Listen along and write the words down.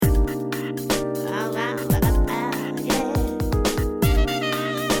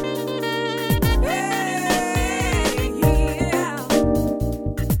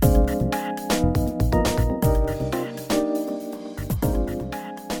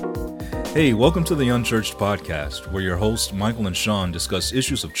Hey, welcome to the Unchurched Podcast, where your hosts Michael and Sean discuss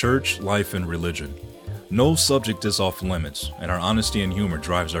issues of church, life, and religion. No subject is off limits, and our honesty and humor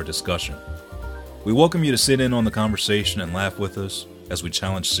drives our discussion. We welcome you to sit in on the conversation and laugh with us as we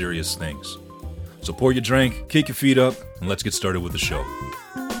challenge serious things. So pour your drink, kick your feet up, and let's get started with the show.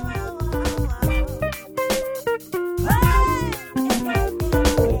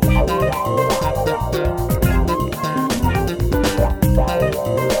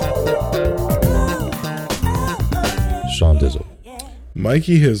 Sean Dizzle.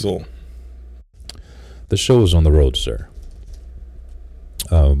 Mikey Hizzle. The show is on the road, sir.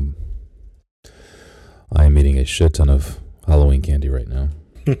 I am eating a shit ton of Halloween candy right now.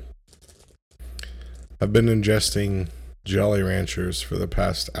 I've been ingesting Jolly Ranchers for the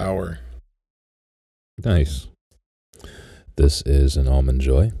past hour. Nice. This is an Almond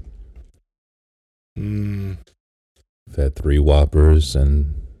Joy. Mm. I've had 3 Whoppers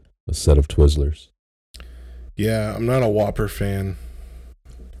and a set of Twizzlers. Yeah, I'm not a Whopper fan.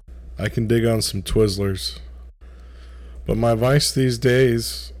 I can dig on some Twizzlers. But my vice these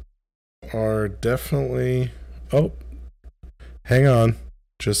days are definitely... Oh, hang on.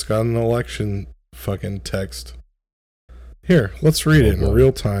 Just got an election fucking text. Here, let's read it in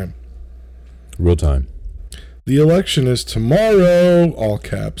real time. Real time. The election is tomorrow, all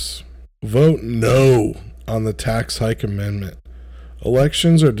caps. Vote no on the tax hike amendment.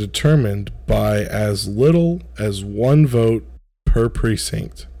 Elections are determined by as little as 1 vote per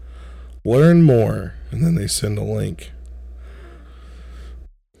precinct. Learn more, and then they send a link.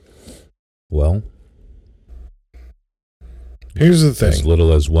 Well, here's the thing. As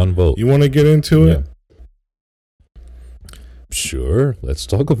little as 1 vote. You want to get into it? Sure, let's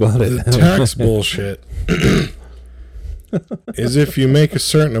talk about it. The tax bullshit is if you make a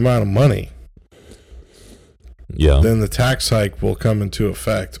certain amount of money, then the tax hike will come into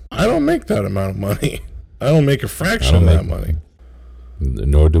effect. I don't make that amount of money. I don't make a fraction of that money.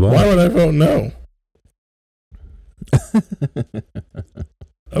 Nor do I. Why would I vote no?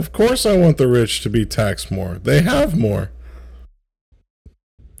 Of course I want the rich to be taxed more. They have more.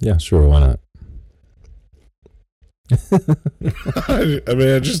 Yeah, sure, why not? I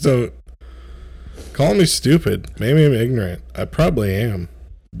mean, I just don't... Call me stupid. Maybe I'm ignorant. I probably am.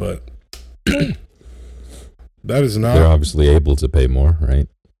 But... That is not... They're obviously able to pay more, right?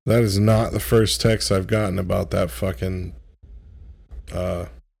 That is not the first text I've gotten about that fucking...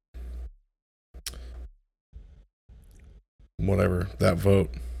 whatever, that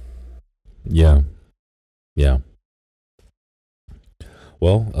vote. Yeah.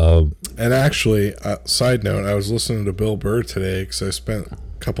 Well, and actually, side note, I was listening to Bill Burr today because I spent a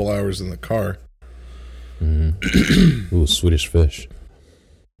couple hours in the car. Mm-hmm. Ooh, Swedish Fish.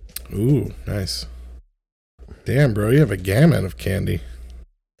 Ooh, nice. Damn, bro, you have a gamut of candy.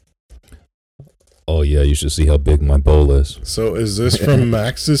 Oh, yeah, you should see how big my bowl is. So is this from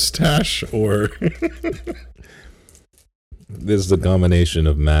Max's stash, or... This is a combination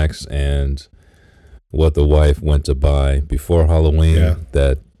of Max and what the wife went to buy before Halloween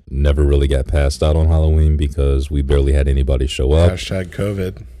that never really got passed out on Halloween because we barely had anybody show up. Hashtag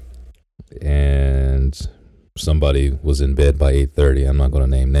COVID. And somebody was in bed by 8:30. I'm not going to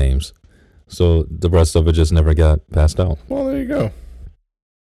name names. So the rest of it just never got passed out. Well, there you go.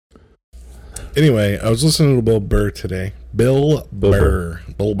 Anyway, I was listening to Bill Burr today. Bill Burr.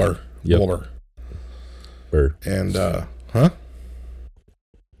 Yep. Bill Burr. And, huh?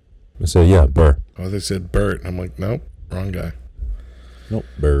 I said, yeah, Burr. Oh, they said Bert. I'm like, nope, wrong guy. Nope,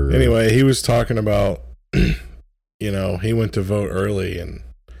 Burr. Anyway, he was talking about, he went to vote early and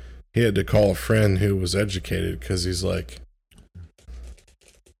he had to call a friend who was educated because he's like,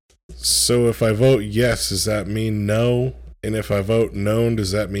 so if I vote yes, does that mean no? And if I vote no,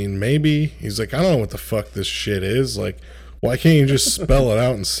 does that mean maybe? He's like, I don't know what the fuck this shit is. Like, why can't you just spell it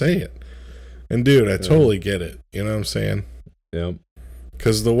out and say it? And dude, I totally get it. You know what I'm saying? Yep.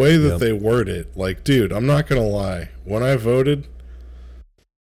 Because the way that they word it, like, dude, I'm not going to lie. When I voted,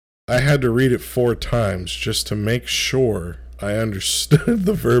 I had to read it 4 times just to make sure I understood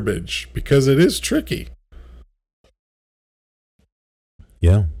the verbiage because it is tricky.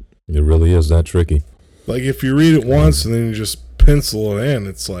 Yeah, it really is that tricky. Like, if you read it once and then you just pencil it in,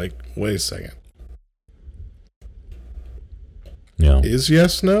 it's like, wait a second. Yeah. Is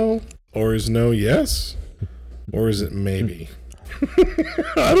yes no? Or is no yes? Or is it maybe?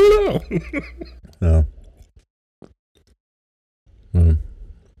 I don't know. No.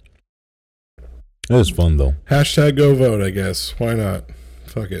 It was fun, though. Hashtag go vote, I guess. Why not?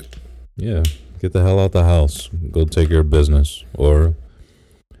 Fuck it. Yeah. Get the hell out the house. Go take care of business. Or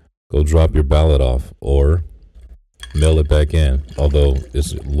go drop your ballot off. Or mail it back in. Although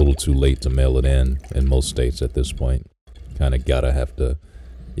it's a little too late to mail it in most states at this point. Kind of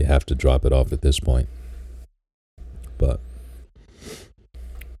you have to drop it off at this point. But,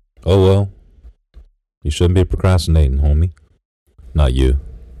 oh well. You shouldn't be procrastinating, homie. Not you.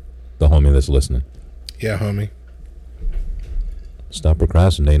 The homie that's listening. Yeah, homie. Stop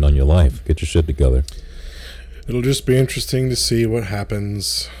procrastinating on your life. Get your shit together. It'll just be interesting to see what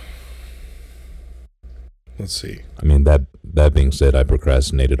happens. Let's see. I mean, that being said, I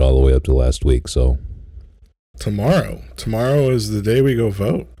procrastinated all the way up to last week, so. Tomorrow is the day we go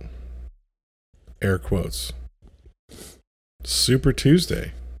vote. Air quotes. Super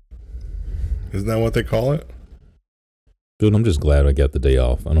Tuesday. Isn't that what they call it? Dude, I'm just glad I got the day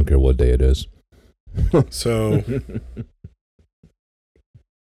off. I don't care what day it is. So,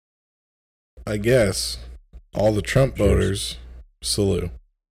 I guess all the Trump voters salute.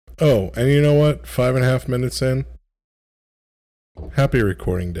 Oh, and you know what? 5.5 minutes in. Happy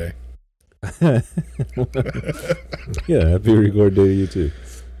recording day. Yeah, happy recording day to you too.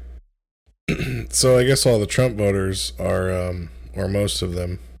 So I guess all the Trump voters are, or most of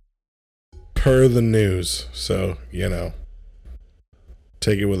them, per the news, so,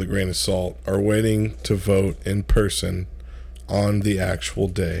 take it with a grain of salt, are waiting to vote in person on the actual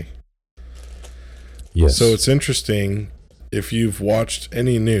day. Yes. So it's interesting, if you've watched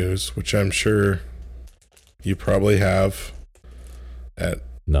any news, which I'm sure you probably have,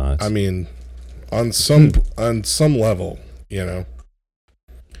 Not. I mean, on some level, Sure.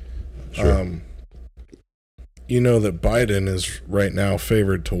 You know that Biden is right now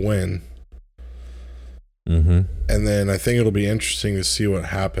favored to win. Mm-hmm. And then I think it'll be interesting to see what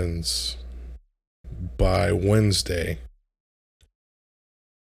happens by Wednesday.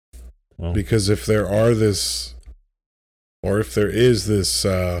 Well, Because if there is this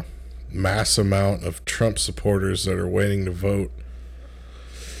mass amount of Trump supporters that are waiting to vote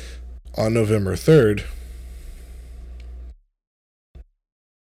on November 3rd,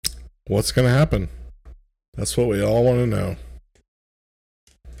 what's going to happen? That's what we all want to know.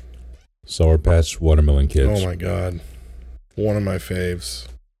 Sour Patch Watermelon Kids. Oh my God. One of my faves.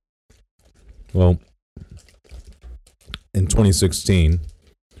 Well, in 2016,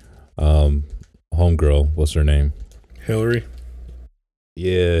 homegirl, what's her name? Hillary?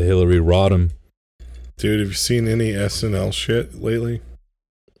 Yeah, Hillary Rodham. Dude, have you seen any SNL shit lately?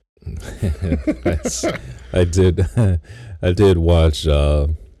 I did watch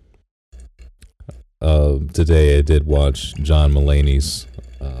today I did watch John Mulaney's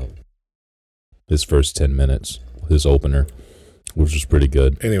his first 10 minutes, his opener, which was pretty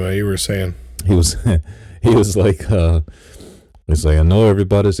good. Anyway, you were saying. He was like I know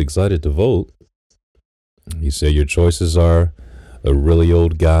everybody's excited to vote. He said your choices are a really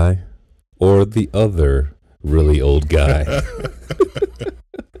old guy or the other really old guy.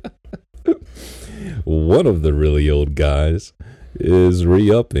 One of the really old guys is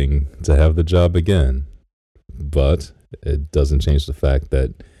re-upping to have the job again. But it doesn't change the fact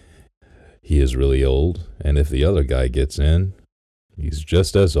that he is really old, and if the other guy gets in, he's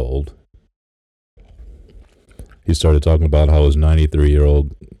just as old. He started talking about how his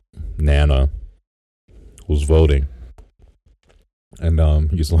 93-year-old Nana was voting.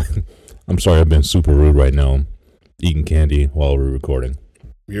 And he's like, I'm sorry, I've been super rude right now. I'm eating candy while we're recording.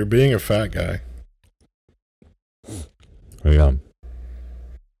 You're being a fat guy. Yeah.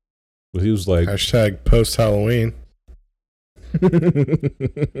 But he was like... Hashtag post-Halloween.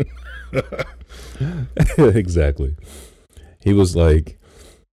 Exactly. He was like,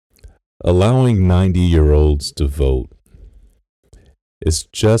 allowing 90-year-olds to vote is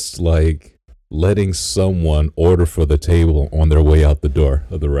just like letting someone order for the table on their way out the door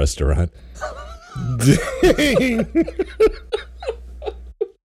of the restaurant. Dang.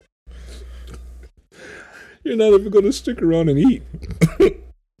 You're not even going to stick around and eat.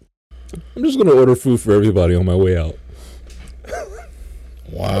 I'm just going to order food for everybody on my way out.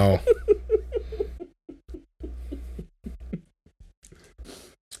 Wow.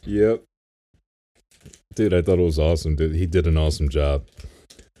 Yep. Dude, I thought it was awesome. Dude, he did an awesome job.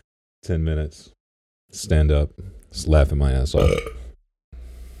 10 minutes. Stand up. Just laughing my ass off.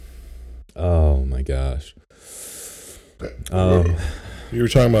 Oh my gosh. You were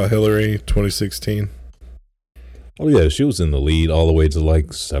talking about Hillary 2016. Oh yeah, she was in the lead all the way to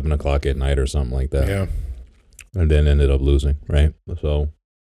like 7 o'clock at night or something like that. Yeah. And then ended up losing, right? So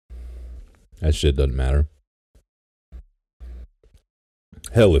that shit doesn't matter.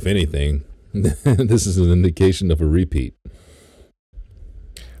 Hell, if anything, this is an indication of a repeat.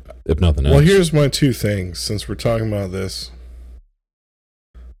 If nothing else. Well, here's my two things since we're talking about this.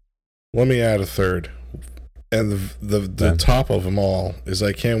 Let me add a third. And the top of them all is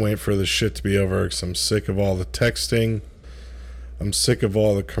I can't wait for this shit to be over because I'm sick of all the texting. I'm sick of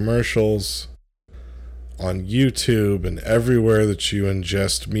all the commercials on YouTube and everywhere that you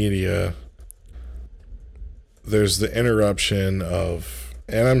ingest media. There's the interruption of,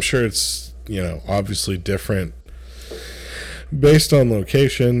 and I'm sure it's, obviously different based on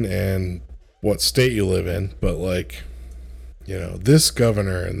location and what state you live in, but like, this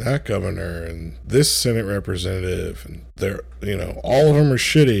governor and that governor and this Senate representative, and they're, all of them are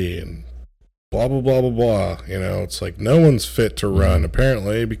shitty and blah, blah, blah, blah, blah. It's like no one's fit to run,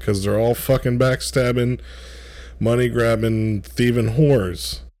 apparently, because they're all fucking backstabbing, money grabbing, thieving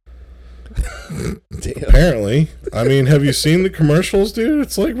whores. Damn. Apparently. I mean, have you seen the commercials, dude?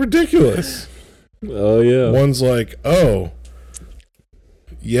 It's like ridiculous. Oh, yeah. One's like, oh,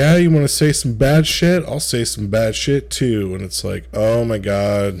 yeah, you want to say some bad shit? I'll say some bad shit too. And it's like, oh my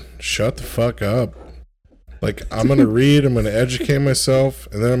God, shut the fuck up. Like, I'm going to read, I'm going to educate myself,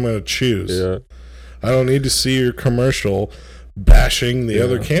 and then I'm going to choose. Yeah. I don't need to see your commercial bashing the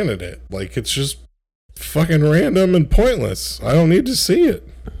other candidate. Like, it's just fucking random and pointless. I don't need to see it.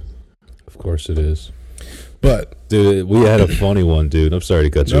 Of course it is. But, dude, we had a funny one, dude. I'm sorry to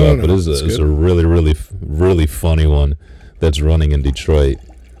cut you off, but it's a really, really, really funny one that's running in Detroit.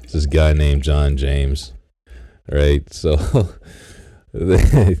 It's this guy named John James. Right? So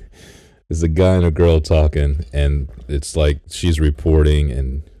there's a guy and a girl talking, and it's like she's reporting,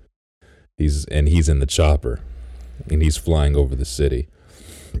 and he's in the chopper, and he's flying over the city.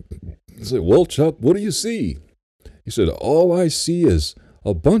 He's like, well, Chuck, what do you see? He said, all I see is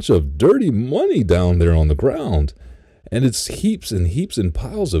a bunch of dirty money down there on the ground. And it's heaps and heaps and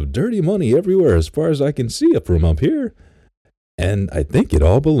piles of dirty money everywhere as far as I can see it from up here. And I think it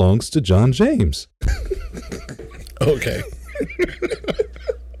all belongs to John James. okay.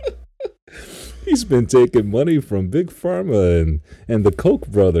 He's been taking money from Big Pharma and the Koch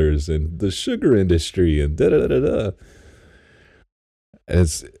brothers and the sugar industry and da-da-da-da-da.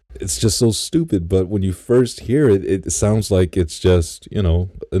 It's just so stupid, but when you first hear it, it sounds like it's just, a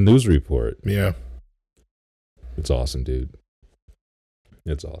news report. Yeah. It's awesome, dude.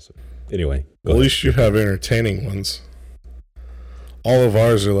 It's awesome. Anyway. At least you have entertaining ones. All of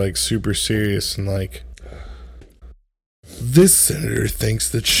ours are like super serious and like, this senator thinks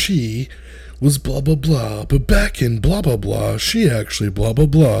that she was blah, blah, blah, but back in blah, blah, blah, she actually blah, blah,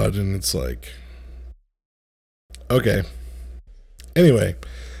 blah. And it's like, okay. Anyway,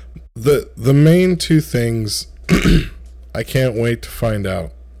 the main two things I can't wait to find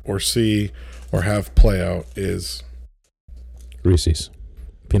out or see or have play out is Reese's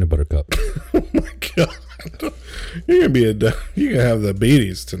peanut butter cup. Oh my God. You're gonna have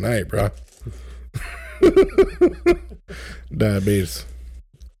diabetes tonight, bro. Diabetes.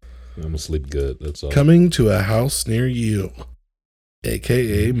 I'm gonna sleep good. That's all. Coming to a house near you,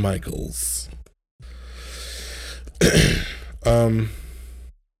 aka Michael's.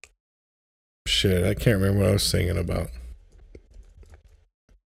 Shit, I can't remember what I was singing about.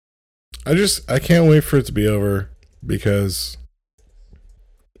 I can't wait for it to be over because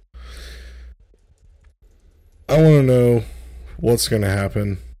I want to know what's going to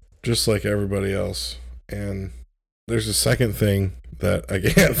happen, just like everybody else. And there's a second thing that I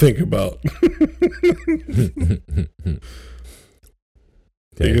can't think about.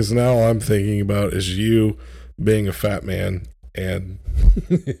 Because now all I'm thinking about is you being a fat man and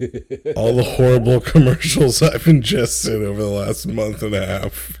all the horrible commercials I've ingested over the last month and a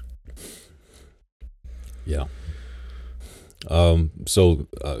half. Yeah. So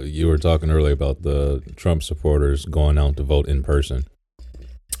you were talking earlier about the Trump supporters going out to vote in person.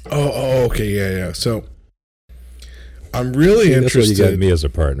 Oh, okay, yeah. So I'm really interested. That's why you got me as a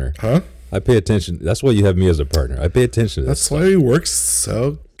partner. Huh? I pay attention. That's why you have me as a partner. I pay attention to this. That's why we work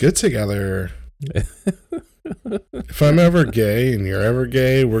so good together. If I'm ever gay and you're ever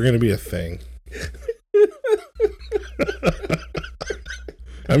gay, we're going to be a thing.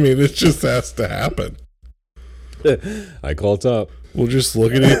 I mean, it just has to happen. I call top. We'll just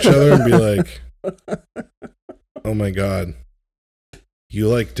look at each other and be like, oh my God, you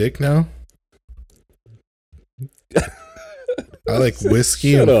like dick now? I like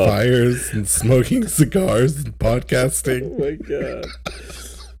whiskey and fires and smoking cigars and podcasting. Oh my God.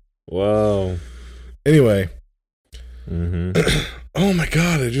 Wow. Anyway. Mm-hmm. Oh my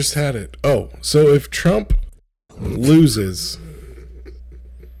God, I just had it. Oh, so if Trump loses,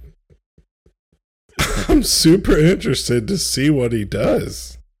 I'm super interested to see what he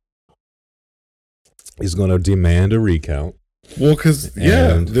does. He's going to demand a recount. Well, because,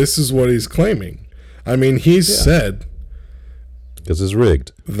 this is what he's claiming. I mean, he's said Because it's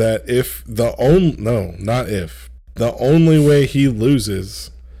rigged. That if the only no, not if the only way he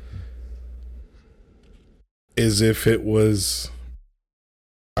loses is if it was,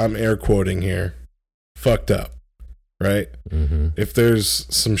 I'm air quoting here, fucked up, right? Mm-hmm. If there's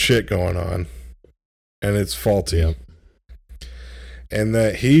some shit going on and it's faulty. Yep. And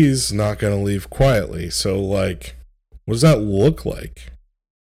that he's not going to leave quietly. So, like, what does that look like?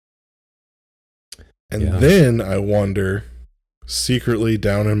 And then I wonder, secretly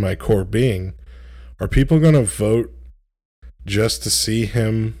down in my core being, are people going to vote just to see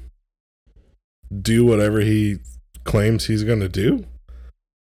him do whatever he claims he's going to do?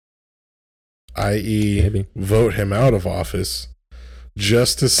 I.e., Maybe. vote him out of office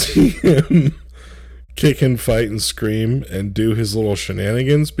just to see him kick and fight and scream and do his little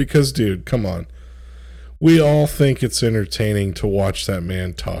shenanigans? Because, dude, come on. We all think it's entertaining to watch that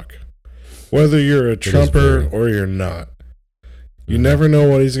man talk. Whether you're a Trumper or you're not. You never know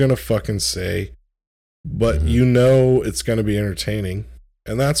what he's going to fucking say, but you know it's going to be entertaining.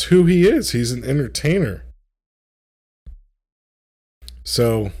 And that's who he is. He's an entertainer.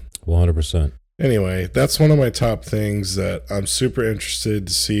 So, 100%. anyway, that's one of my top things that I'm super interested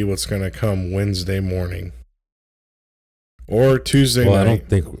to see what's going to come Wednesday morning. Or Tuesday night. I don't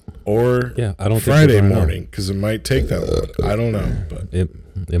think. Or I don't Friday think morning, because it might take that long. I don't know. But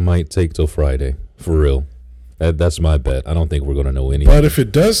it might take till Friday, for real. That's my bet. I don't think we're going to know anything. But if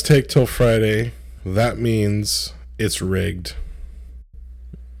it does take till Friday, that means it's rigged.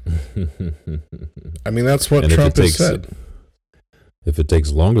 I mean, that's what Trump has said. If it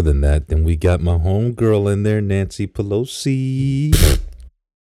takes longer than that, then we got my home girl in there, Nancy Pelosi.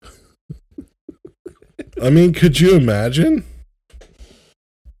 I mean, could you imagine?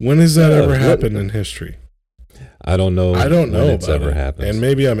 When has that ever happened in history? I don't know. I don't know it's about ever it. happened. And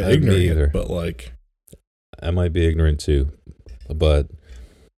maybe I'm ignorant, but like, I might be ignorant too. But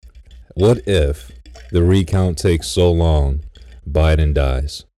what if the recount takes so long, Biden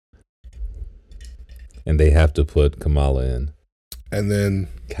dies, and they have to put Kamala in? And then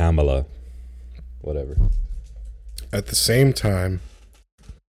Kamala, whatever. At the same time,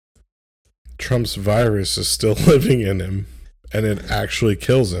 Trump's virus is still living in him, and it actually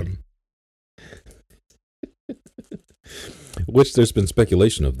kills him. Which there's been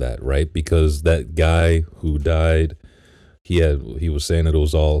speculation of that, right? Because that guy who died, he was saying that it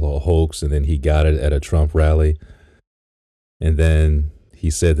was all a hoax, and then he got it at a Trump rally, and then he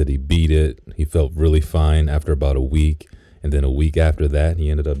said that he beat it. He felt really fine after about a week. And then a week after that, he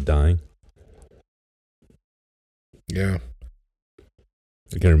ended up dying. Yeah.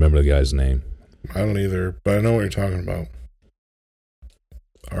 I can't remember the guy's name. I don't either, but I know what you're talking about.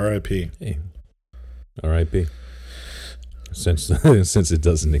 R.I.P. Hey. R.I.P. Since it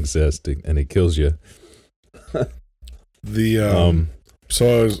doesn't exist and it kills you.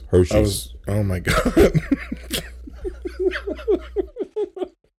 So Hershey's. I was oh my God.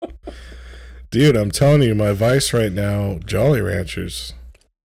 Dude, I'm telling you, my vice right now, Jolly Ranchers.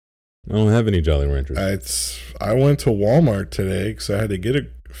 I don't have any Jolly Ranchers. I went to Walmart today because I had to get a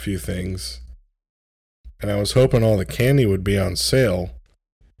few things. And I was hoping all the candy would be on sale.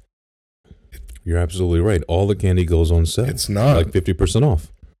 You're absolutely right. All the candy goes on sale. It's not. Like 50%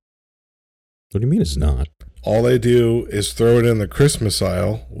 off. What do you mean it's not? All they do is throw it in the Christmas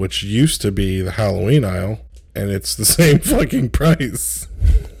aisle, which used to be the Halloween aisle, and it's the same fucking price.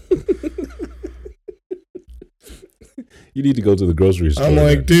 You need to go to the grocery store. I'm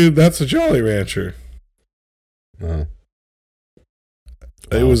like, dude, that's a Jolly Rancher. Wow.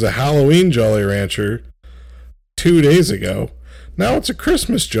 It was a Halloween Jolly Rancher 2 days ago. Now it's a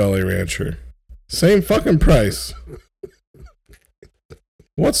Christmas Jolly Rancher. Same fucking price.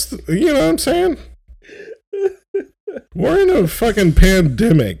 You know what I'm saying? We're in a fucking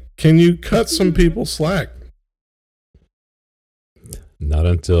pandemic. Can you cut some people slack? Not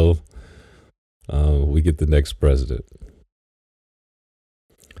until we get the next president.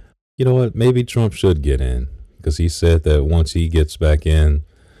 You know what? Maybe Trump should get in, because he said that once he gets back in,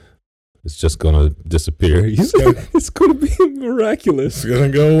 it's just going to disappear. He said it's going to be miraculous. It's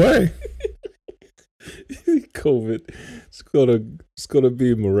going to go away. COVID. It's going to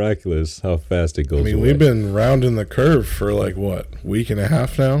be miraculous how fast it goes away. We've been rounding the curve for like what, week and a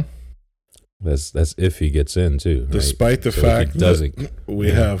half now? That's if he gets in too. Right? Despite the fact that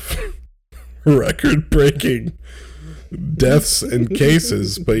we have record-breaking deaths and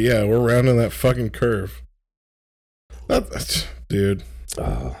cases, but yeah, we're rounding that fucking curve. Dude.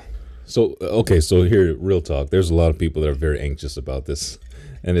 So here, real talk. There's a lot of people that are very anxious about this,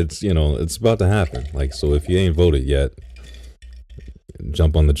 and it's about to happen. Like, so if you ain't voted yet,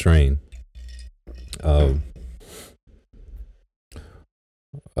 jump on the train.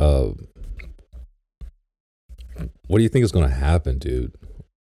 what do you think is going to happen, dude?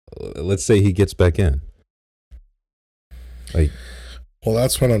 Let's say he gets back in. Like, well,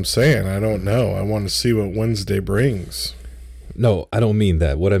 that's what I'm saying. I don't know. I want to see what Wednesday brings. no, I don't mean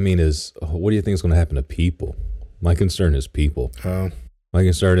that. What I mean is, what do you think is going to happen to people? My concern is people. My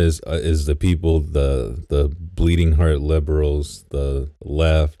concern is the people, the bleeding heart liberals, the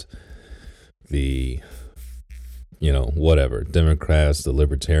left, the, whatever, Democrats, the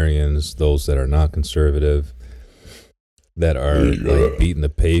libertarians, those that are not conservative, that are like beating the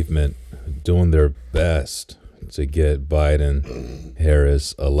pavement, doing their best to get Biden,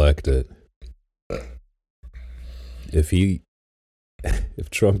 Harris elected. If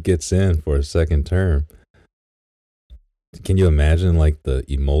Trump gets in for a second term, can you imagine like the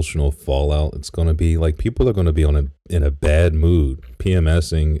emotional fallout it's going to be? Like, people are going to be in a bad mood,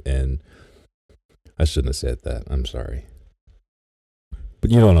 PMSing, and I shouldn't have said that. I'm sorry.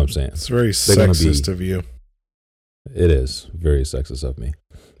 But you know what I'm saying. It's very sexist of you. It is very sexist of me.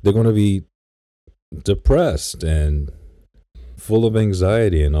 They're going to be depressed and full of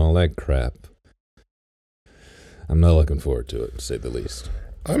anxiety and all that crap. I'm not looking forward to it, to say the least.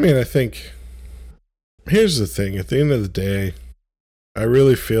 I mean, I think, here's the thing. At the end of the day, I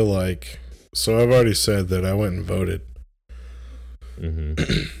really feel like, so I've already said that I went and voted.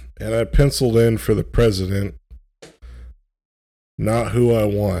 Mm-hmm. And I penciled in for the president, not who I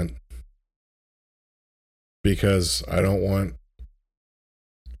want, because I don't want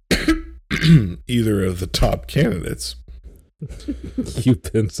either of the top candidates. You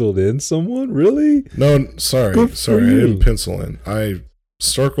penciled in someone? Really? No, sorry. I didn't pencil in. I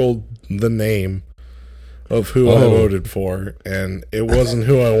circled the name of who I voted for, and it wasn't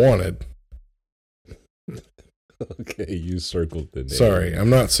who I wanted. Okay, you circled the name. Sorry, I'm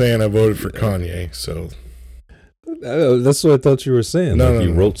not saying I voted for Kanye, so... That's what I thought you were saying. No, like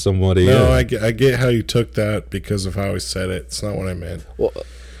you wrote somebody in. No, I get how you took that because of how I said it. It's not what I meant. Well,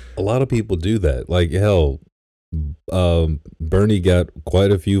 a lot of people do that. Like, hell, Bernie got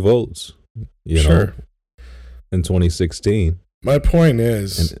quite a few votes, know, in 2016. My point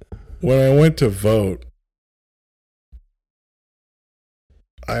is, when I went to vote,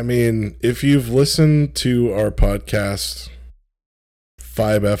 I mean, if you've listened to our podcast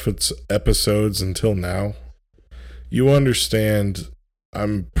 5 episodes until now, you understand,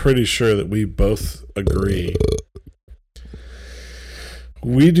 I'm pretty sure that we both agree,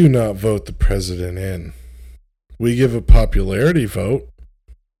 we do not vote the president in. We give a popularity vote,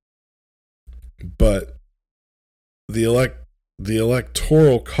 but the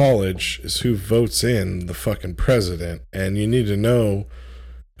electoral college is who votes in the fucking president, and you need to know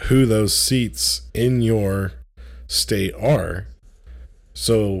who those seats in your state are.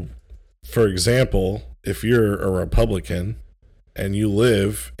 So, for example, if you're a Republican and you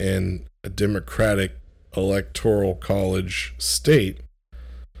live in a Democratic electoral college state,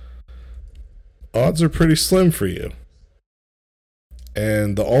 odds are pretty slim for you.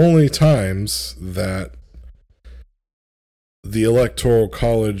 And the only times that the electoral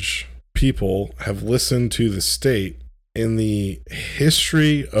college people have listened to the state in the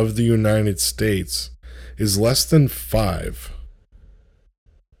history of the United States is less than 5.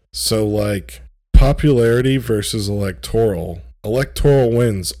 So, like, popularity versus electoral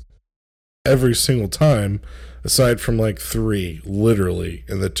wins every single time, aside from like 3, literally,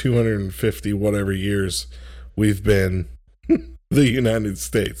 in the 250 whatever years we've been the United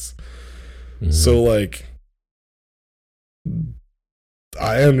States. Mm-hmm. So, like,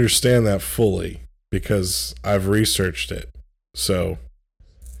 I understand that fully because I've researched it. So,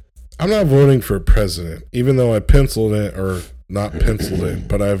 I'm not voting for a president, even though I penciled it, or not penciled it,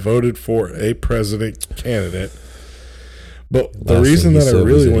 but I voted for a president candidate. But the reason that I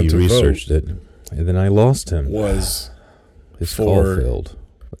really went to researched it, and then I lost him, was his call failed.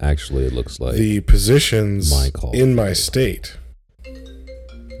 Actually, it looks like the positions in my state.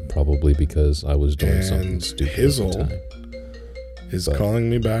 Probably because I was doing something stupid. Hizzle is calling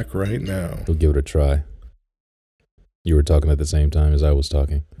me back right now. We'll give it a try. You were talking at the same time as I was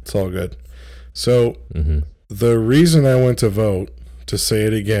talking. It's all good. So, the reason I went to vote, to say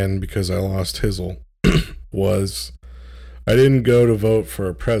it again because I lost Hizzle, was I didn't go to vote for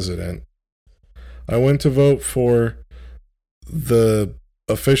a president. I went to vote for the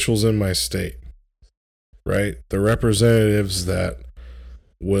officials in my state, right? The representatives that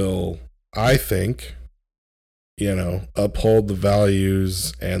will, I think, uphold the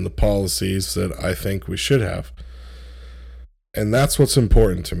values and the policies that I think we should have. And that's what's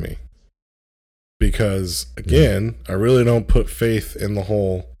important to me. Because, again, I really don't put faith in the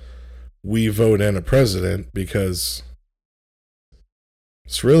whole we vote in a president, because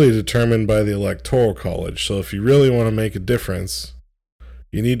It's really determined by the Electoral College. So if you really want to make a difference,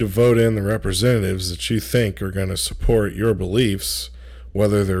 you need to vote in the representatives that you think are going to support your beliefs,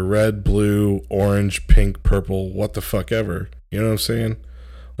 whether they're red, blue, orange, pink, purple, what the fuck ever. You know what I'm saying?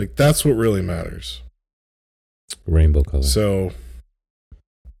 Like, that's what really matters. Rainbow color. So,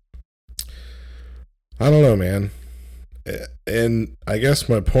 I don't know, man. And I guess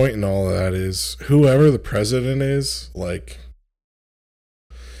my point in all of that is, whoever the president is, like,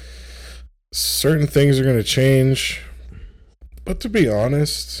 certain things are going to change. But to be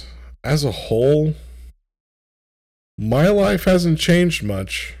honest, as a whole, my life hasn't changed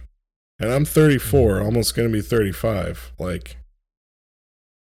much. And I'm 34, almost going to be 35. Like,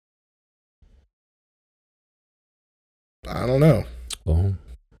 I don't know. Well,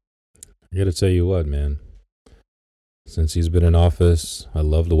 I got to tell you what, man. Since he's been in office, I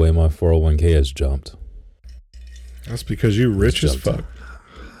love the way my 401k has jumped. That's because you rich as fuck.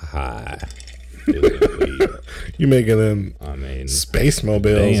 Hi. You making them space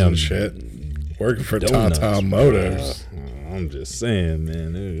mobiles and shit. Working for donuts, Tata Motors. I'm just saying,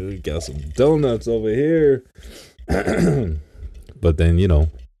 man. We got some donuts over here. But then,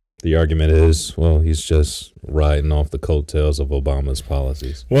 the argument is, well, he's just riding off the coattails of Obama's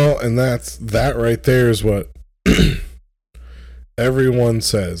policies. Well, and that right there is what everyone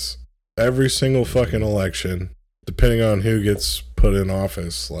says. Every single fucking election, depending on who gets put in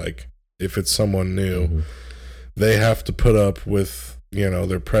office, like, if it's someone new, they have to put up with,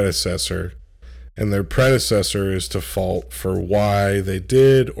 their predecessor. And their predecessor is to fault for why they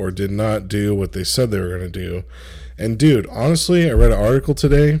did or did not do what they said they were going to do. And dude, honestly, I read an article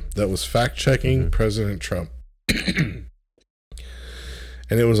today that was fact-checking President Trump. And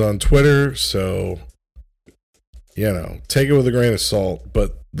it was on Twitter, so, take it with a grain of salt.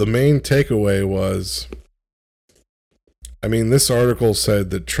 But the main takeaway was, this article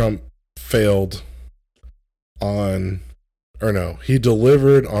said that Trump failed he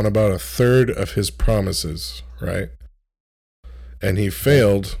delivered on about a third of his promises, right? And he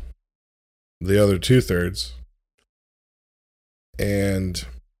failed the other 2/3. And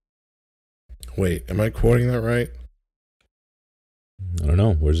wait, am I quoting that right? I don't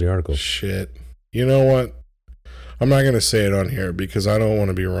know. Where's the article? Shit. You know what? I'm not going to say it on here because I don't want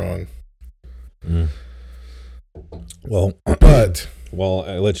to be wrong. Well, Well,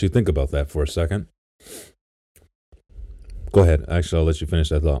 I'll let you think about that for a second. Go ahead. Actually, I'll let you finish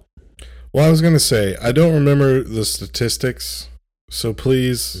that thought. Well, I was going to say, I don't remember the statistics, so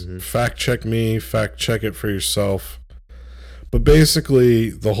please fact check me, fact check it for yourself. But basically,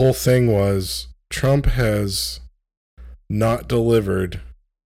 the whole thing was Trump has not delivered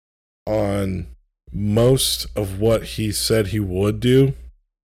on most of what he said he would do,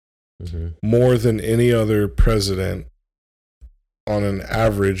 more than any other president on an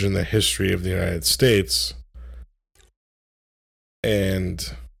average in the history of the United States.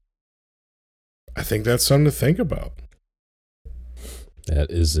 And I think that's something to think about. That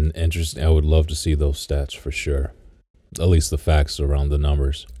is an interesting. I would love to see those stats for sure. At least the facts around the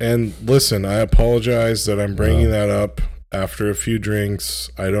numbers. And listen, I apologize that I'm bringing that up after a few drinks.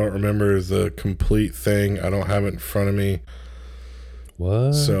 I don't remember the complete thing. I don't have it in front of me.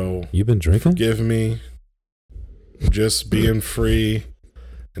 What? So you've been drinking? Forgive me. Just being free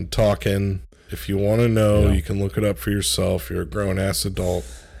and talking. If you want to know, you can look it up for yourself. You're a grown-ass adult.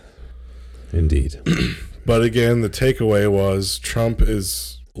 Indeed. But again, the takeaway was Trump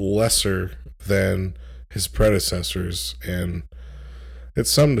is lesser than his predecessors, and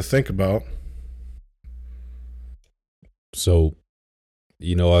it's something to think about. So,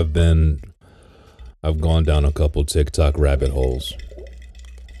 I've gone down a couple TikTok rabbit holes.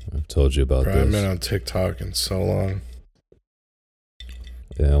 I've told you about this. I've been on TikTok in so long.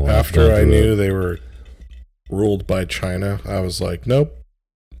 Yeah, after I knew they were ruled by China, I was like, nope.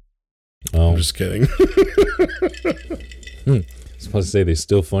 I'm just kidding. I was supposed to say they're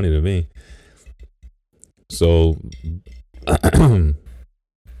still funny to me. So,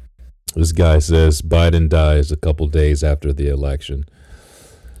 this guy says Biden dies a couple days after the election.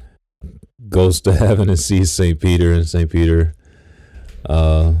 Goes to heaven and sees St. Peter, and St. Peter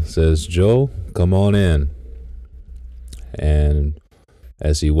says, Joe, come on in. And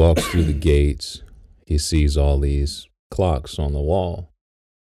as he walks through the gates, he sees all these clocks on the wall.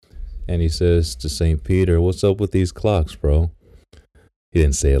 And he says to St. Peter, what's up with these clocks, bro? He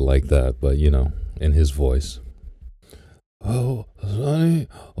didn't say it like that, but, in his voice. Oh, Sonny,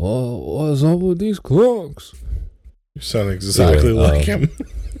 what's up with these clocks? You sound exactly like him.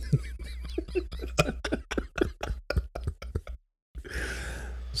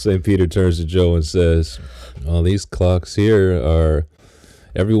 St. Peter turns to Joe and says, these clocks here are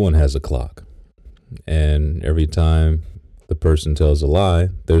everyone has a clock. And every time the person tells a lie,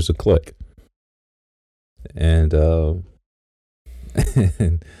 there's a click. And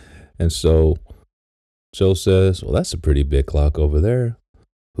and so Joe says, well, that's a pretty big clock over there.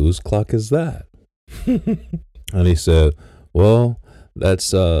 Whose clock is that? And he said, well,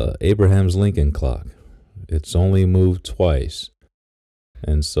 that's Abraham's Lincoln clock. It's only moved twice.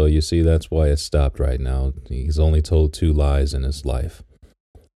 And so you see, that's why it stopped right now. He's only told 2 lies in his life.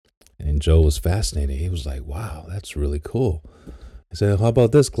 And Joe was fascinated. He was like, wow, that's really cool. I said, how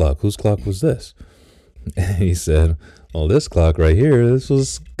about this clock? Whose clock was this? And he said, well, this clock right here, this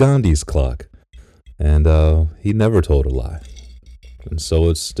was Gandhi's clock. And he never told a lie. And so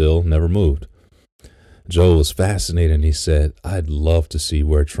it still never moved. Joe was fascinated, and he said, I'd love to see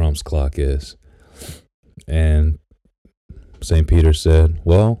where Trump's clock is. And St. Peter said,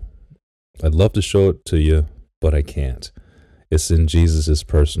 well, I'd love to show it to you, but I can't. It's in Jesus'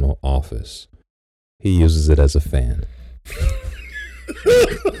 personal office. He uses it as a fan.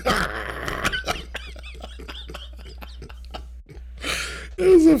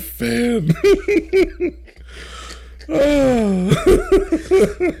 As a fan. Oh.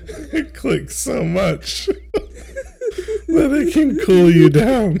 It clicks so much that it can cool you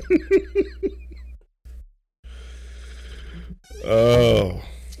down. Oh.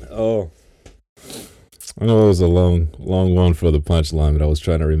 I know it was a long one for the punchline, but I was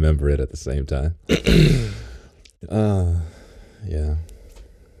trying to remember it at the same time. Yeah.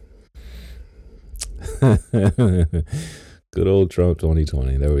 Good old Trump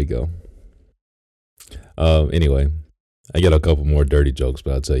 2020. There we go. Anyway, I got a couple more dirty jokes,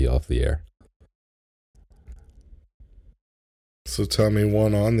 but I'll tell you off the air. So tell me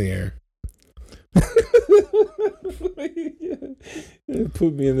one on the air. It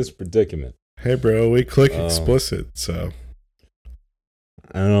put me in this predicament. Hey, bro, we click explicit, so.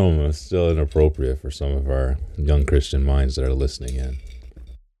 I don't know, it's still inappropriate for some of our young Christian minds that are listening in.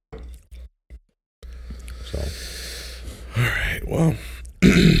 So. All right, well.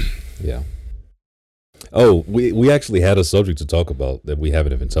 Yeah. Oh, we actually had a subject to talk about that we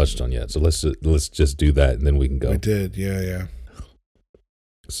haven't even touched on yet. So let's just do that, and then we can go. We did, yeah.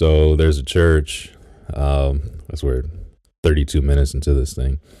 So there's a church. That's weird. 32 minutes into this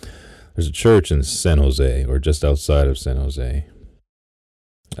thing. There's a church in San Jose, or just outside of San Jose,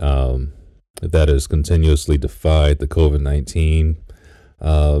 that has continuously defied the COVID-19.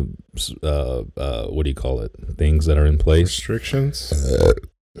 What do you call it? Things that are in place. Restrictions.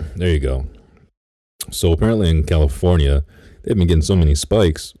 There you go. So apparently in California, they've been getting so many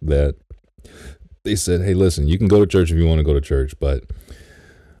spikes that they said, hey, listen, you can go to church if you want to go to church, but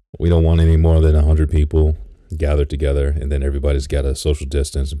we don't want any more than 100 people gathered together, and then everybody's got to social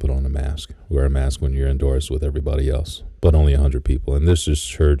distance and put on a mask. Wear a mask when you're indoors with everybody else, but only 100 people. And this is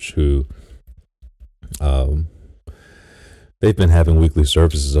church who, they've been having weekly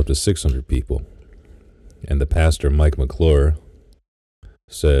services up to 600 people. And the pastor, Mike McClure,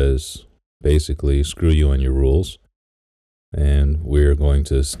 says, basically, screw you and your rules. And we're going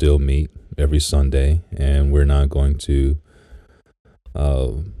to still meet every Sunday, and we're not going to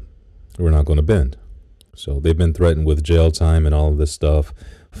bend. So they've been threatened with jail time and all of this stuff.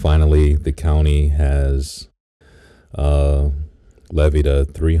 Finally, the county has levied a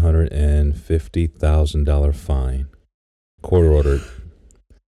 $350,000 fine, court-ordered,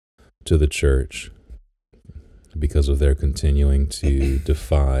 to the church because of their continuing to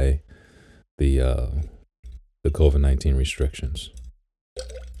defy the COVID-19 restrictions.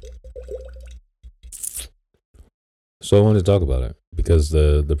 So I wanted to talk about it because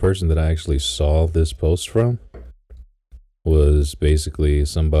the person that I actually saw this post from was basically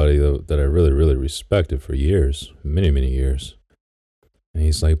somebody that I really, really respected for years, many, many years. And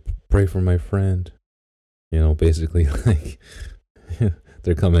he's like, pray for my friend. You know, basically like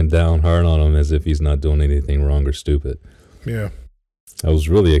they're coming down hard on him as if he's not doing anything wrong or stupid. Yeah. I was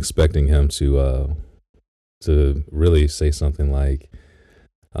really expecting him to really say something like,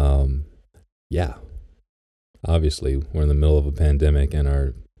 yeah, obviously we're in the middle of a pandemic and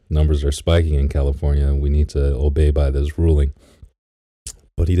our numbers are spiking in California and we need to obey by this ruling.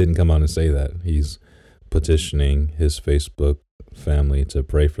 But he didn't come out and say that. He's petitioning his Facebook family to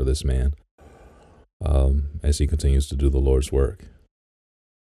pray for this man as he continues to do the Lord's work.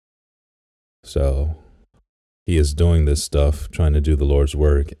 So he is doing this stuff, trying to do the Lord's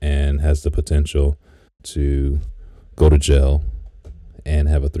work, and has the potential to go to jail and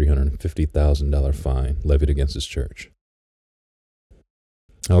have a $350,000 fine levied against his church.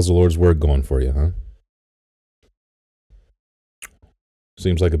 How's the Lord's work going for you, huh?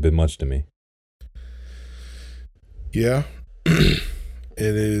 Seems like a bit much to me. Yeah.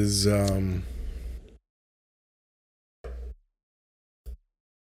 It is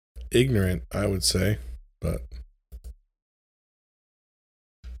ignorant, I would say, but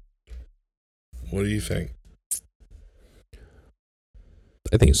what do you think?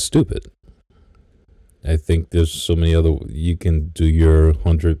 I think it's stupid. I think there's so many other, you can do your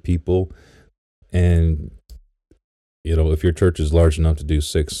 100 people, and if your church is large enough to do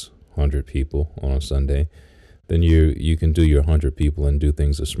 600 people on a Sunday, then you can do your 100 people and do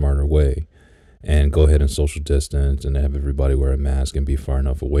things a smarter way, and go ahead and social distance and have everybody wear a mask and be far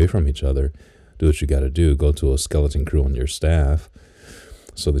enough away from each other. Do what you got to do. Go to a skeleton crew on your staff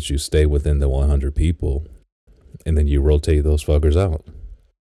so that you stay within the 100 people, and then you rotate those fuckers out.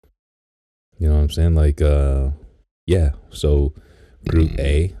 You know what I'm saying? Like, yeah. So group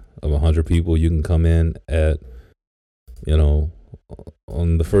A of 100 people, you can come in at,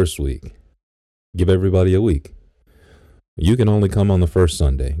 on the first week. Give everybody a week. You can only come on the first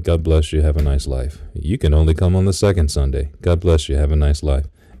Sunday. God bless you. Have a nice life. You can only come on the second Sunday. God bless you. Have a nice life.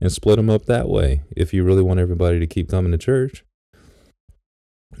 And split them up that way. If you really want everybody to keep coming to church,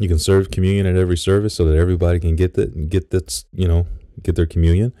 you can serve communion at every service so that everybody can get their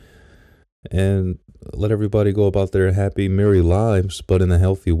communion, and let everybody go about their happy, merry lives, but in a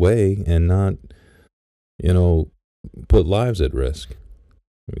healthy way, and not, put lives at risk.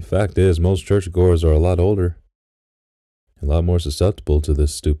 The fact is, most churchgoers are a lot older, a lot more susceptible to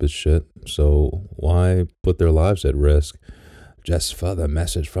this stupid shit. So why put their lives at risk just for the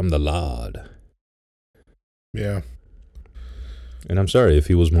message from the Lord? Yeah. And I'm sorry, if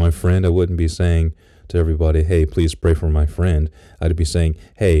he was my friend, I wouldn't be saying to everybody, hey, please pray for my friend. I'd be saying,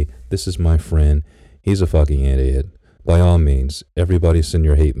 hey, this is my friend. He's a fucking idiot. By all means, everybody send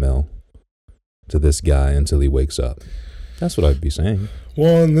your hate mail to this guy until he wakes up. That's what I'd be saying.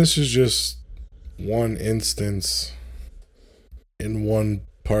 Well, and this is just one instance in one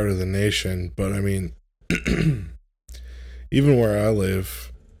part of the nation. But I mean, even where I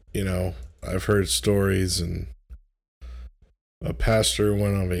live, I've heard stories, and a pastor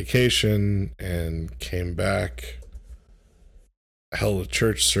went on vacation and came back, held a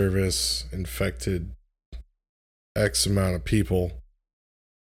church service, infected X amount of people.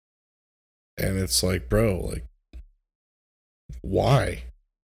 And it's like, bro, like, why?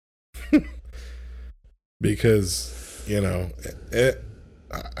 Because,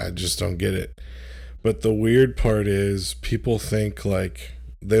 I just don't get it. But the weird part is people think like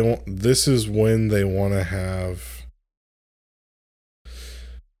this is when they want to have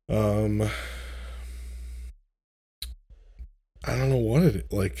I don't know what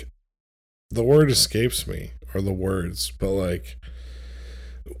it, like, the word escapes me, or the words, but like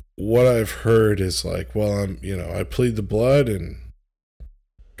what I've heard is like, well, I plead the blood and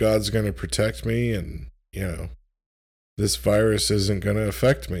God's going to protect me, and this virus isn't going to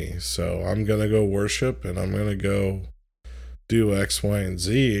affect me, so I'm going to go worship and I'm going to go do X, Y, and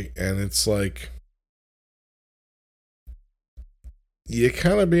Z. And it's like, you're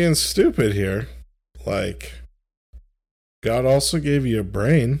kind of being stupid here. Like, God also gave you a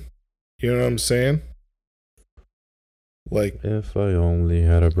brain. You know what I'm saying? Like, if I only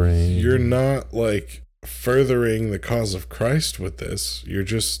had a brain. You're not like furthering the cause of Christ with this. You're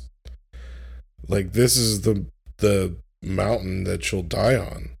just like, this is the mountain that you'll die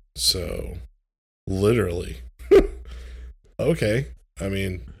on. So, literally. Okay. I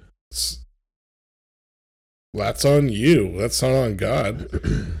mean, that's on you. That's not on God.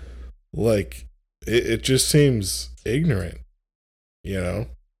 Like, it just seems ignorant,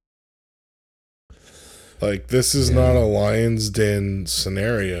 Like, this is not a Lion's Den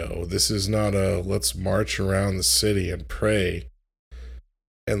scenario. This is not a let's march around the city and pray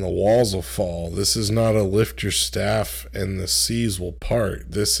and the walls will fall. This is not a lift your staff and the seas will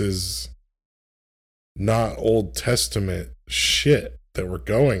part. This is not Old Testament shit that we're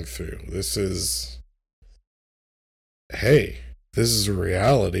going through. This is, hey, this is a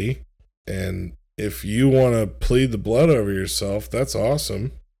reality. And if you want to plead the blood over yourself, that's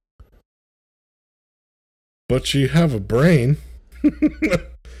awesome. But you have a brain.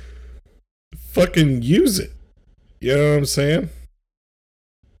 Fucking use it. You know what I'm saying?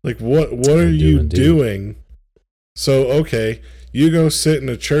 Like, what are you doing? So, okay, you go sit in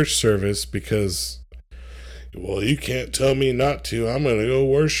a church service because, well, you can't tell me not to. I'm going to go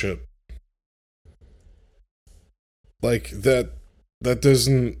worship. Like, that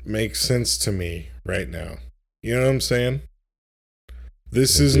doesn't make sense to me right now. You know what I'm saying?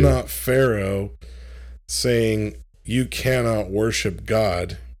 This is not Pharaoh saying you cannot worship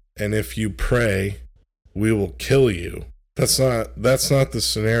God, and if you pray, we will kill you. That's not the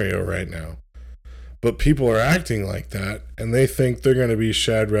scenario right now. But people are acting like that, and they think they're going to be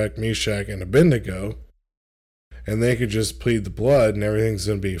Shadrach, Meshach, and Abednego, and they could just plead the blood and everything's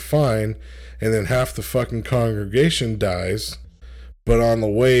going to be fine, and then half the fucking congregation dies, but on the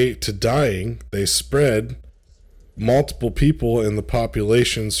way to dying, they spread multiple people in the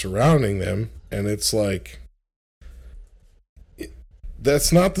population surrounding them, and it's like,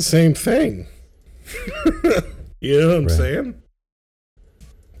 that's not the same thing. You know what I'm saying?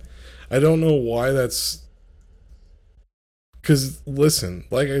 I don't know why that's... Because, listen,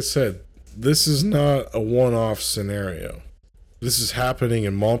 like I said, this is not a one-off scenario. This is happening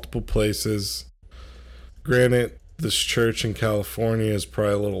in multiple places. Granted, this church in California is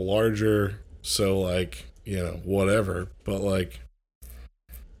probably a little larger, so, like, you know, whatever. But, like,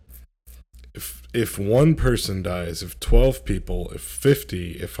 if one person dies, if 12 people, if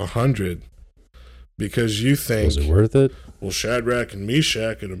 50, if 100, because you think... Was it worth it? Well, Shadrach and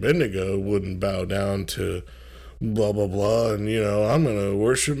Meshach and Abednego wouldn't bow down to blah, blah, blah, and, you know, I'm going to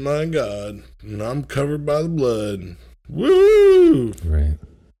worship my God, and I'm covered by the blood. Woo! Right.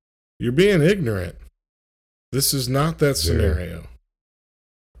 You're being ignorant. This is not that scenario.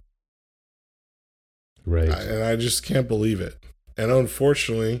 Right. And I just can't believe it. And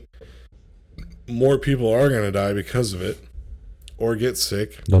unfortunately, more people are going to die because of it, or get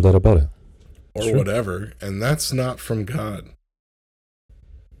sick. No doubt about it. Or whatever, and that's not from God.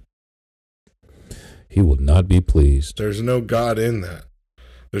 He will not be pleased. There's no God in that.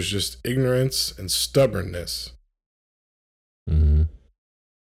 There's just ignorance and stubbornness. Mm-hmm.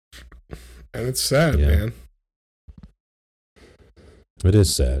 And it's sad, man. It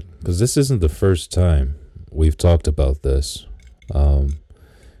is sad, because this isn't the first time we've talked about this. And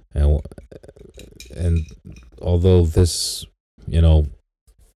although this, you know,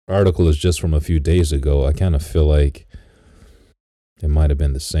 article is just from a few days ago, I kind of feel like it might have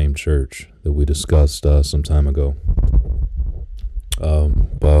been the same church that we discussed some time ago.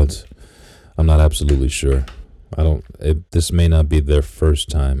 But I'm not absolutely sure. This may not be their first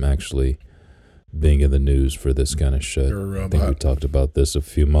time actually being in the news for this kind of shit. I think we talked about this a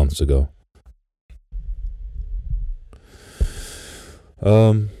few months ago.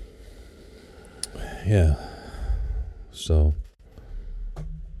 Yeah. So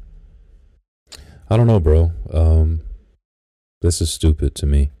I don't know, bro. This is stupid to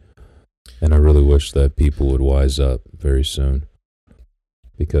me. And I really wish that people would wise up very soon.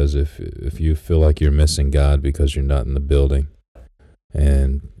 Because if you feel like you're missing God because you're not in the building,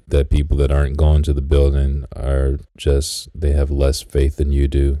 and that people that aren't going to the building are just, they have less faith than you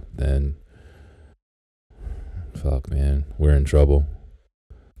do, then fuck, man, we're in trouble.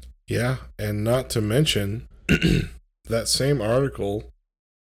 Yeah, and not to mention that same article,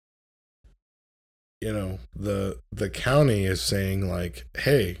 you know, the county is saying, like,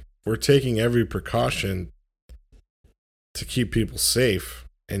 hey, we're taking every precaution to keep people safe,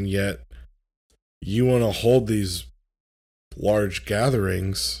 and yet you want to hold these large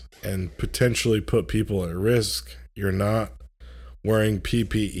gatherings and potentially put people at risk. You're not wearing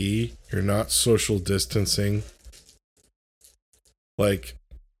PPE. You're not social distancing. Like,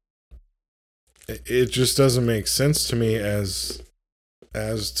 it just doesn't make sense to me as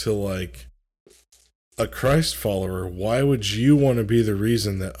to, like, a Christ follower. Why would you want to be the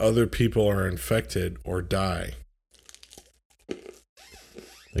reason that other people are infected or die?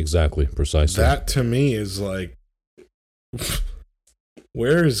 Exactly, precisely. That to me is like,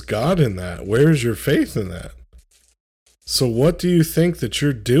 where is God in that? Where is your faith in that? So what do you think that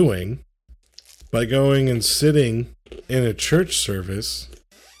you're doing by going and sitting in a church service?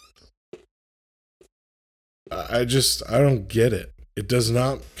 I don't get it. It does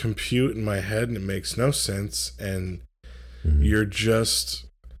not compute in my head, and it makes no sense. And you're just,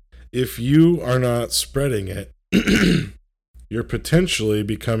 if you are not spreading it, you're potentially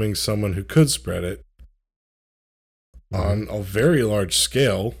becoming someone who could spread it on a very large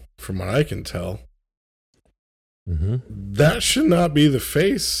scale, from what I can tell. That should not be the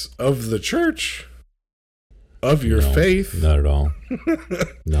face of the church, of your faith. Not at all.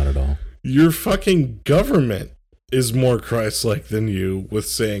 Not at all. Your fucking government is more Christ-like than you with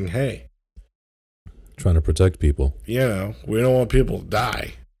saying, hey, trying to protect people. You know, we don't want people to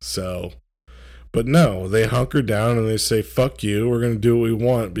die. So, but no, they hunker down and they say, fuck you, we're going to do what we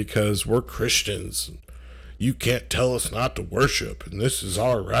want because we're Christians. You can't tell us not to worship, and this is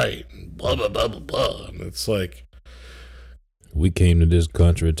our right, and blah, blah, blah, blah, blah. And it's like, we came to this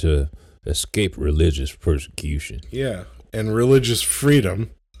country to escape religious persecution. Yeah, and religious freedom,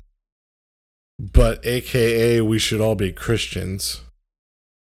 but AKA we should all be Christians,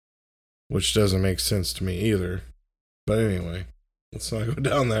 which doesn't make sense to me either. But anyway. Let's not go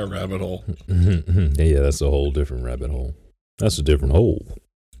down that rabbit hole. Yeah, that's a whole different rabbit hole. That's a different hole.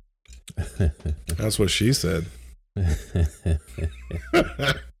 That's what she said. I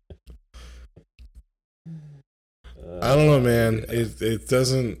don't know, man. It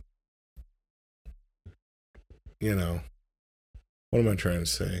doesn't, you know, what am I trying to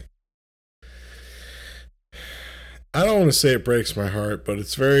say? I don't want to say it breaks my heart, but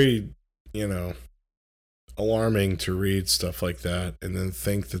it's very, you know, alarming to read stuff like that and then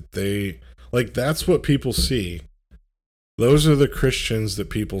think that that's what people see. Those are the Christians that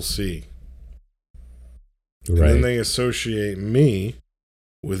people see. Right. And then they associate me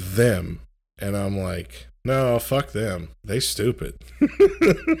with them. And I'm like, no, fuck them. They stupid.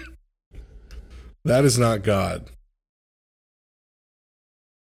 That is not God.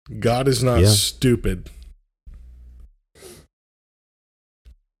 God is not stupid.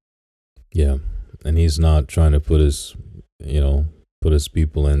 Yeah. And he's not trying to put his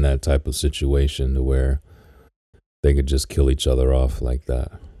people in that type of situation to where they could just kill each other off like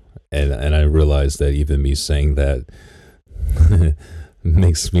that. And I realize that even me saying that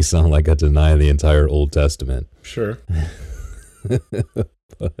makes me sound like I deny the entire Old Testament. Sure.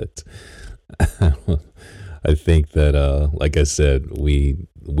 But I think that, like I said, we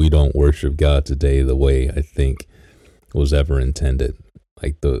don't worship God today the way I think was ever intended.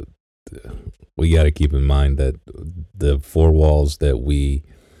 Like we got to keep in mind that the four walls that we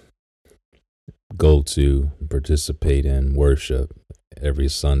go to participate in worship every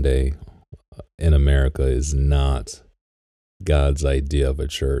Sunday in America is not God's idea of a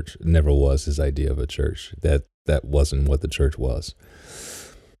church. It never was his idea of a church. That wasn't what the church was.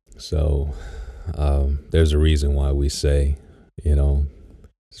 So there's a reason why we say,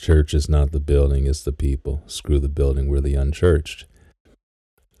 church is not the building, it's the people. Screw the building, we're the unchurched.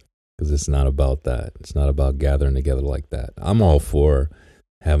 Because it's not about that. It's not about gathering together like that. I'm all for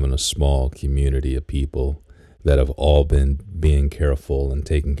having a small community of people that have all been being careful and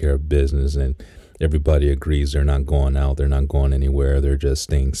taking care of business, and everybody agrees they're not going out, they're not going anywhere, they're just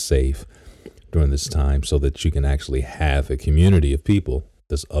staying safe during this time so that you can actually have a community of people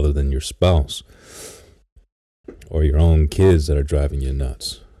that's other than your spouse or your own kids that are driving you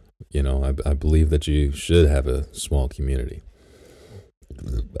nuts. I believe that you should have a small community.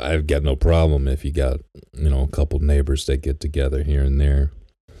 I've got no problem if you got, a couple neighbors that get together here and there,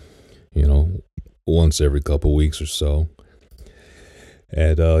 once every couple weeks or so.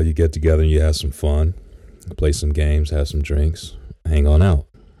 And you get together and you have some fun, play some games, have some drinks, hang on out,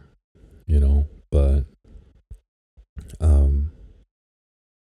 but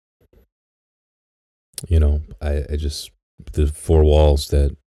I just, the four walls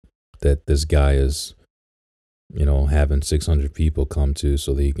that this guy is, having 600 people come to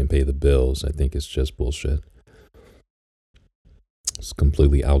so that he can pay the bills, I think it's just bullshit. It's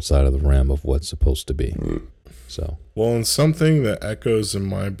completely outside of the realm of what's supposed to be. So, well, and something that echoes in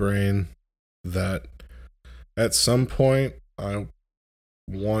my brain that at some point I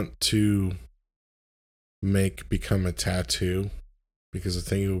want to become a tattoo because I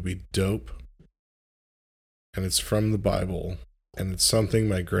think it would be dope. And it's from the Bible, and it's something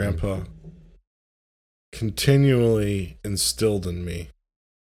my grandpa continually instilled in me.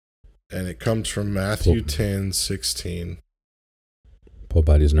 And it comes from Matthew 10:16. Poor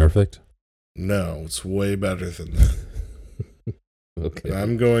body's perfect? No, it's way better than that. Okay. And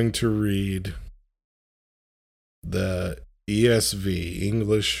I'm going to read the ESV,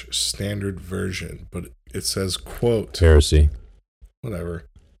 English Standard Version, but it says, quote, heresy. Whatever.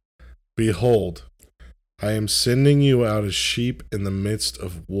 Behold, I am sending you out as sheep in the midst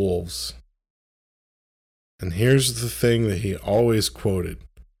of wolves. And here's the thing that he always quoted.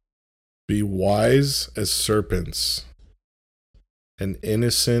 Be wise as serpents and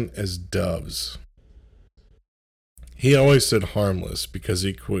innocent as doves. He always said harmless because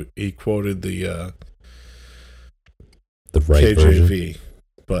he quoted the right KJV. version.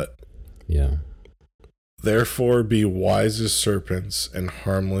 But yeah. Therefore be wise as serpents and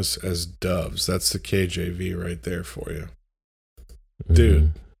harmless as doves. That's the KJV right there for you. Mm-hmm.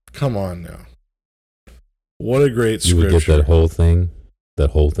 Dude, come on now. What a great scripture. You would get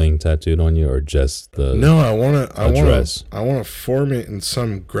that whole thing tattooed on you, or just the No, I want to form it in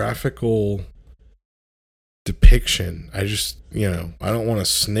some graphical depiction. I just, I don't want a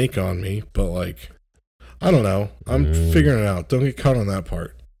snake on me, but I don't know. I'm figuring it out. Don't get caught on that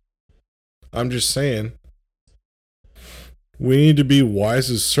part. I'm just saying we need to be wise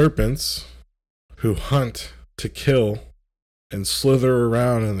as serpents who hunt to kill and slither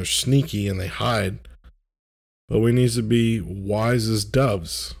around, and they're sneaky and they hide. But we need to be wise as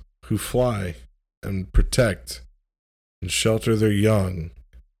doves who fly and protect and shelter their young,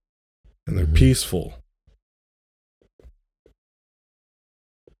 and they're Mhm. peaceful.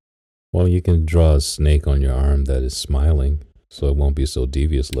 Well, you can draw a snake on your arm that is smiling, so it won't be so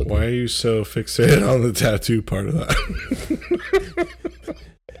devious looking. Why are you so fixated on the tattoo part of that?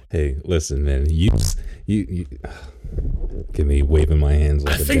 Hey, listen, man. You get me waving my hands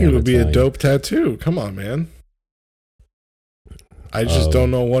like I a think damn it would be a Italian. dope tattoo. Come on, man. I just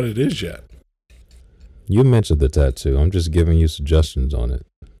don't know what it is yet. You mentioned the tattoo. I'm just giving you suggestions on it.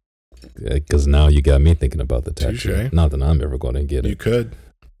 Because now you got me thinking about the tattoo. Touche. Not that I'm ever going to get You it, could.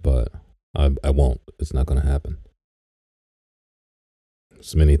 but I won't. It's not going to happen.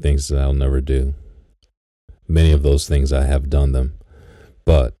 There's many things that I'll never do. Many of those things I have done them,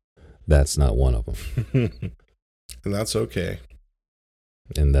 but that's not one of them. And that's okay.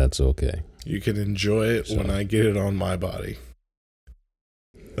 And that's okay. You can enjoy it So- when I get it on my body.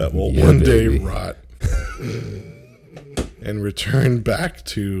 That will Yeah, one day baby. rot and return back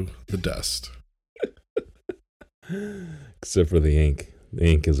to the dust. Except for the ink. The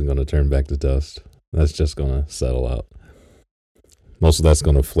ink isn't going to turn back to dust. That's just going to settle out. Most of that's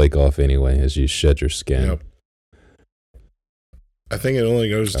going to flake off anyway as you shed your skin. Yep. I think it only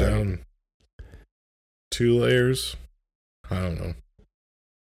goes All right. down 2 layers. I don't know.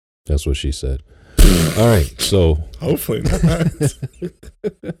 That's what she said. All right, so Hopefully not.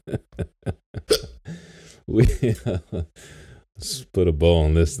 let's put a bow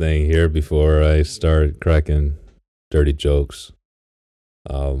on this thing here before I start cracking dirty jokes.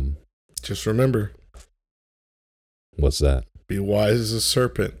 Just remember, What's that? be wise as a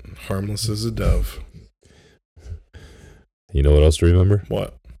serpent, harmless as a dove. You know what else to remember?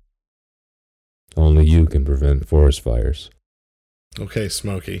 What? Only you can prevent forest fires. Okay,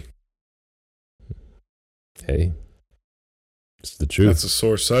 Smokey. Hey, it's the truth. That's a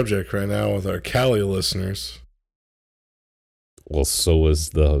sore subject right now with our Cali listeners. Well, so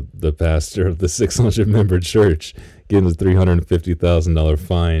is the pastor of the 600-member church getting a $350,000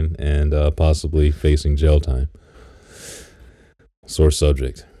 fine and possibly facing jail time. Sore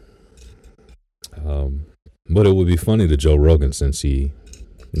subject. But it would be funny to Joe Rogan since he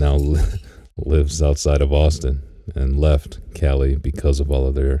now lives outside of Austin and left Cali because of all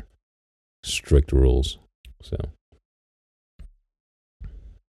of their strict rules. So,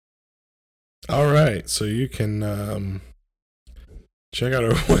 All right, so you can check out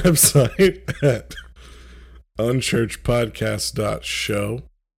our website at unchurchpodcast.show.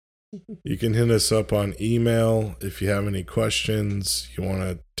 You can hit us up on email if you have any questions, you want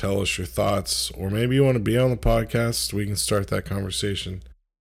to tell us your thoughts, or maybe you want to be on the podcast. We can start that conversation.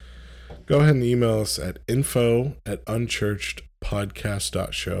 Go ahead and email us at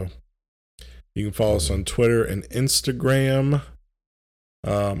info@unchurchedpodcast.show. You can follow us on Twitter and Instagram.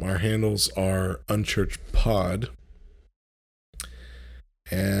 Our handles are unchurchedpod.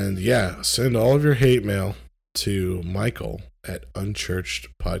 And yeah, send all of your hate mail to Michael at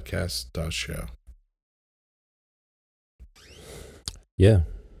unchurchedpodcast.show. yeah,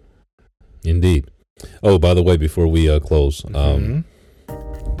 indeed. Oh, by the way, before we close,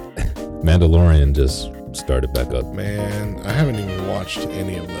 Mandalorian just started back up. Man, I haven't even watched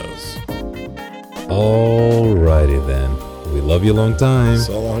any of those. Alrighty then. We love you a long time.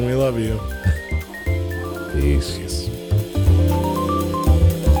 So long, we love you. Peace. Peace.